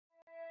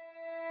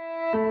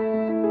A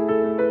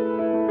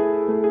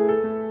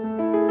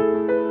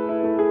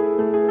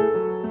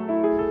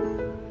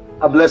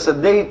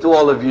blessed day to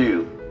all of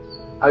you.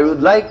 I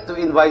would like to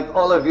invite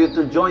all of you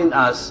to join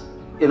us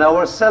in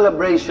our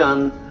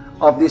celebration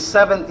of the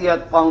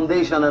 70th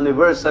foundation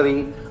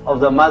anniversary of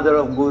the Mother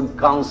of Good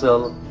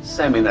Counsel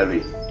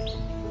Seminary.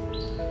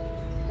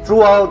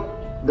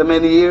 Throughout the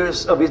many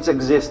years of its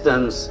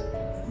existence,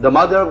 the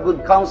Mother of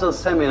Good Counsel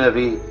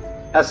Seminary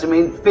has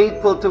remained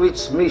faithful to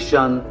its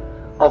mission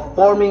of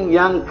forming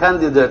young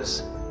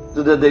candidates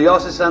to the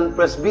diocesan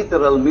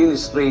presbyteral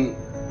ministry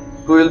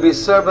who will be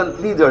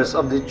servant leaders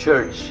of the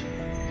Church.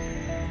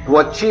 To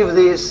achieve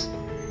this,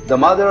 the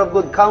Mother of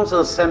Good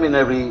Counsel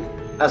Seminary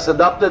has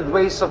adopted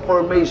ways of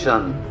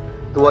formation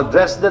to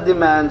address the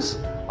demands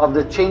of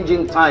the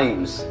changing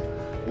times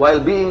while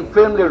being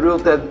firmly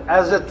rooted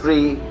as a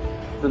tree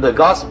to the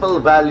gospel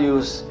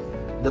values,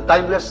 the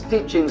timeless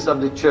teachings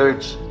of the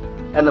Church,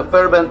 and a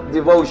fervent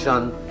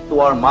devotion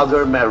to our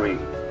Mother Mary.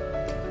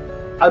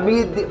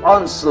 Amid the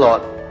onslaught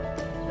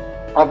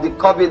of the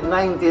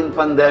COVID-19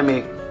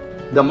 pandemic,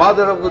 the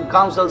Mother of Good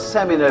Counsel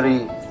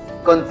Seminary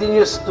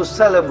continues to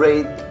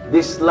celebrate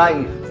this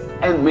life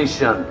and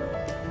mission,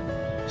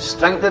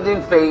 strengthened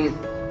in faith,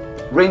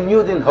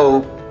 renewed in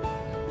hope,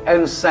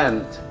 and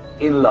sent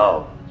in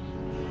love.